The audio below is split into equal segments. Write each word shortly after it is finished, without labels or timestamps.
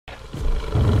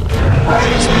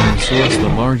Spinosaurus, the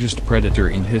largest predator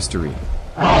in history.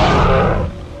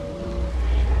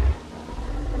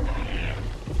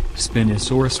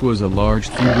 Spinosaurus was a large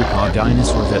theropod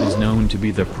dinosaur that is known to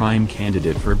be the prime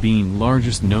candidate for being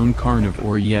largest known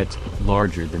carnivore, yet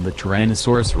larger than the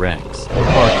Tyrannosaurus Rex,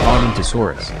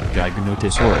 Carcharodontosaurus,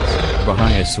 Giganotosaurus,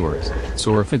 Bahariasaurus,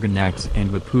 Saurophaganax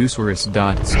and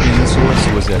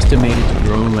Mapusaurus.Spinosaurus was estimated to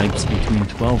grow lengths between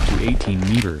 12 to 18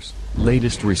 meters.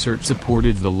 Latest research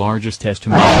supported the largest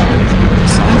estimation that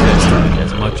is size estimate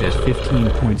as much as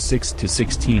 15.6 to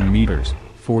 16 meters,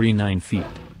 49 feet.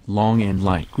 Long and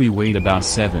likely weighed about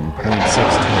 7.6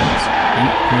 tons,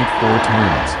 8.4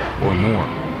 tons, or more.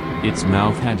 Its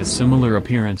mouth had a similar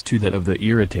appearance to that of the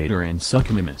Irritator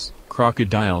Suchomimus,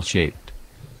 crocodile-shaped.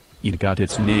 It got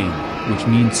its name, which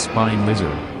means spine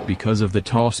lizard, because of the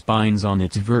tall spines on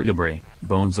its vertebrae,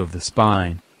 bones of the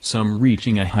spine, some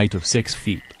reaching a height of 6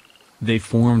 feet. They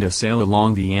formed a sail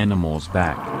along the animal's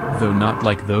back, though not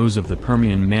like those of the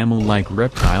Permian mammal-like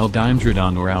reptile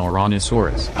Dimetrodon or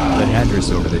Ouranosaurus. The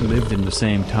hadrosaur that lived in the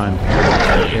same time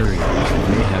period area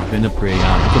may have been a prey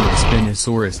akin of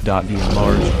Spinosaurus.The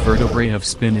enlarged vertebrae of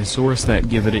Spinosaurus that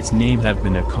give it its name have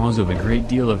been a cause of a great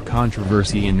deal of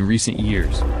controversy in recent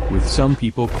years, with some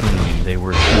people claiming they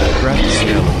were teeth-cracked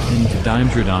sail akin to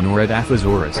Dimetrodon or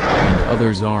Edaphosaurus, and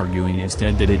others arguing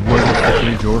instead that it was a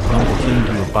foot or hump akin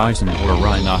to a bison or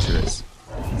rhinoceros.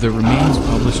 The remains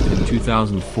published in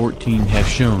 2014 have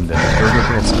shown that the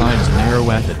vertebral spines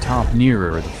narrow at the top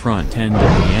nearer the front end of the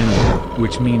animal,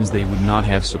 which means they would not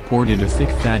have supported a thick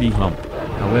fatty hump.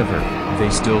 However, they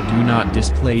still do not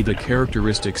display the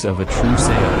characteristics of a true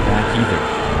sailback either.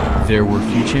 There were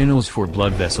few channels for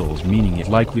blood vessels, meaning it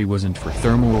likely wasn't for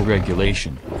thermal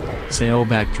regulation.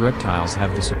 Sailbacked reptiles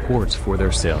have the supports for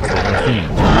their sails that are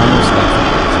thin, almost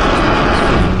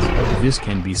like fins. This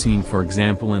can be seen for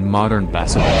example in modern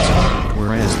basilisks,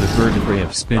 whereas the vertebrae of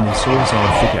Spinosaurus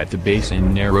are thick at the base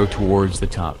and narrow towards the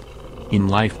top. In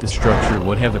life the structure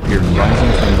would have appeared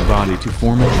rising from the body to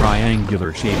form a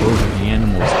triangular shape over the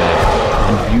animal's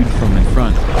back, and viewed from in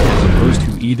front, as opposed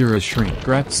to either a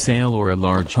shrink-wrapped sail or a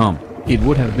large hump, it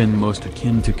would have been most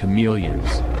akin to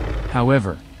chameleons.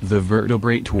 However, the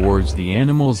vertebrae towards the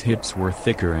animal's hips were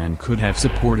thicker and could have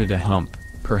supported a hump,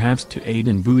 perhaps to aid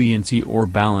in buoyancy or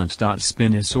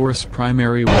balance.Spinosaurus'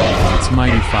 primary weapon its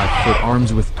mighty 5-foot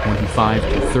arms with 25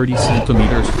 to 30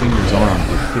 centimeters fingers armed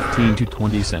with 15 to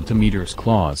 20 centimeters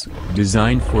claws,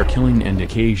 designed for killing and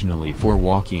occasionally for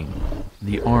walking.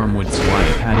 The arm would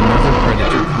swipe at another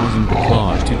predator, causing the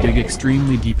claws to dig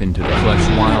extremely deep into the flesh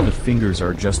while the fingers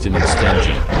are just an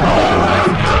extension,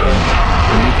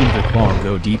 making the claw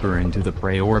go deeper into the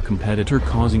prey or competitor,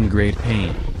 causing great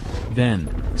pain. Then,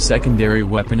 secondary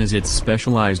weapon is its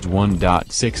specialized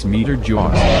 1.6-meter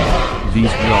jaws.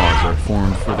 These jaws are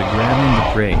formed for the grabbing the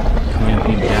prey,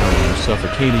 clamping down and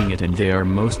suffocating it, and they are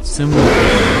most similar to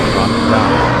a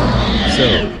crocodile.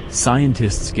 So,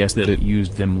 scientists guess that it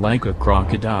used them like a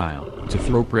crocodile, to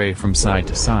throw prey from side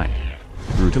to side.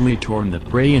 Brutally torn the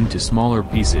prey into smaller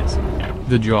pieces.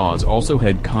 The jaws also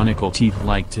had conical teeth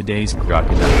like today's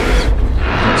crocodiles.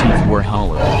 The teeth were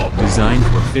hollow, designed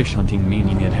for fish hunting,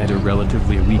 meaning it had a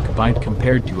relatively weak bite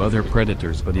compared to other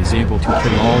predators but is able to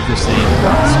kill all the same.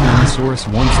 Spinosaurus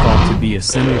once thought to be a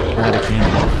semi-aquatic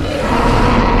animal.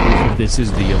 This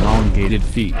is the elongated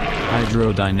feet,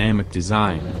 hydrodynamic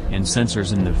design, and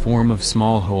sensors in the form of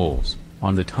small holes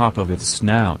on the top of its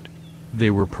snout. They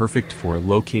were perfect for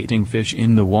locating fish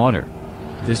in the water.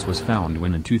 This was found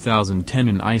when in 2010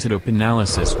 an isotope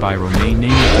analysis by Romain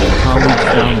Amiot and colleagues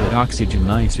found that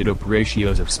oxygen-isotope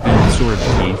ratios of Spinosaurus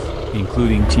teeth,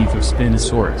 including teeth of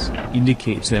Spinosaurus,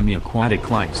 indicate semi-aquatic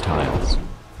lifestyles.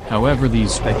 However,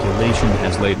 these speculation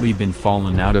has lately been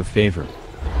fallen out of favor.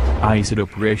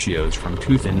 Isotope ratios from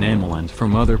tooth enamel and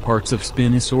from other parts of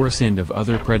Spinosaurus and of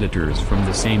other predators from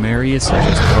the same area such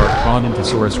as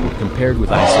Carcharodontosaurus were compared with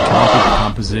isotopic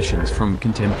compositions from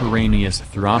contemporaneous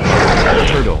theropods,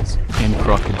 turtles, and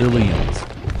crocodilians.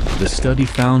 The study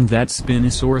found that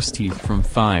Spinosaurus teeth from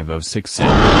 5 of 6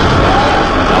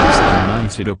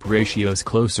 isotope ratios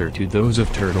closer to those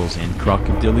of turtles and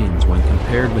crocodilians when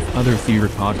compared with other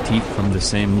theropod teeth from the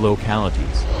same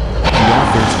localities. The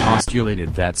authors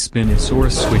postulated that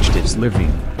Spinosaurus switched its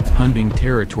living, hunting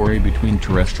territory between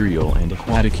terrestrial and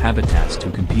aquatic habitats to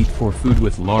compete for food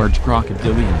with large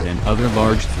crocodilians and other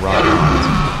large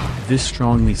theropods. This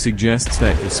strongly suggests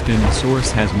that the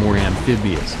Spinosaurus has more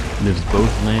amphibious, lives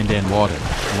both land and water,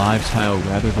 lifestyle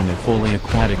rather than a fully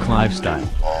aquatic lifestyle.